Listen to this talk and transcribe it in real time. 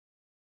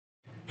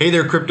Hey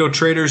there crypto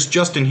traders,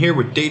 Justin here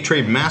with Day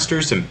Trade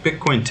Masters and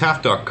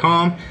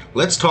BitcoinTAF.com.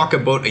 Let's talk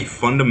about a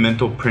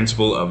fundamental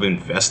principle of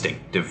investing,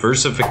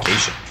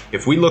 diversification.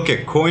 If we look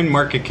at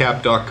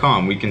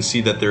CoinMarketCap.com, we can see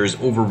that there is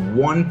over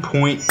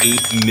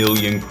 1.8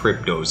 million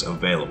cryptos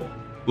available.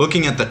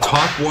 Looking at the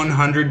top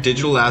 100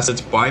 digital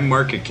assets by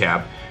market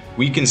cap,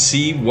 we can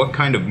see what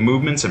kind of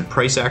movements and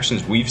price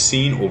actions we've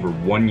seen over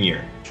 1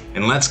 year.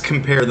 And let's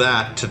compare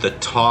that to the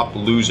top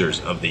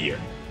losers of the year.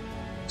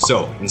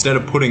 So, instead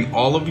of putting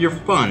all of your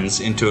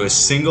funds into a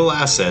single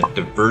asset,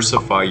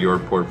 diversify your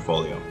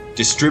portfolio.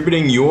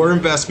 Distributing your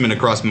investment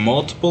across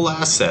multiple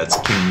assets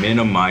can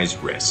minimize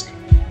risk.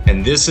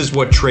 And this is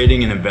what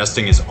trading and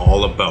investing is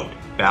all about,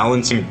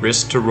 balancing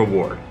risk to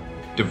reward.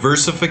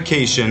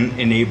 Diversification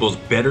enables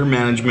better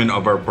management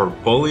of our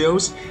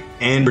portfolios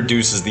and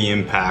reduces the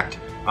impact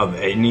of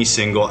any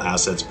single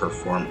asset's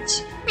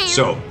performance.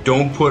 So,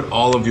 don't put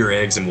all of your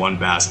eggs in one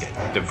basket.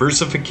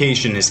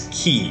 Diversification is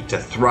key to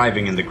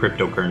thriving in the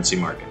cryptocurrency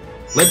market.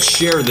 Let's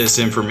share this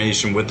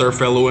information with our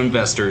fellow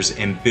investors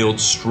and build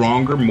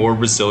stronger, more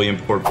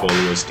resilient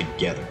portfolios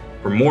together.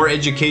 For more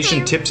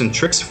education, tips, and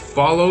tricks,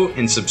 follow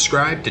and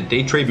subscribe to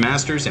Day Trade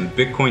Masters and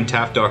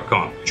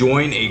BitcoinTAF.com.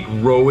 Join a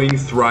growing,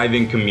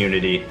 thriving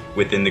community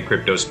within the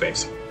crypto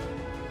space.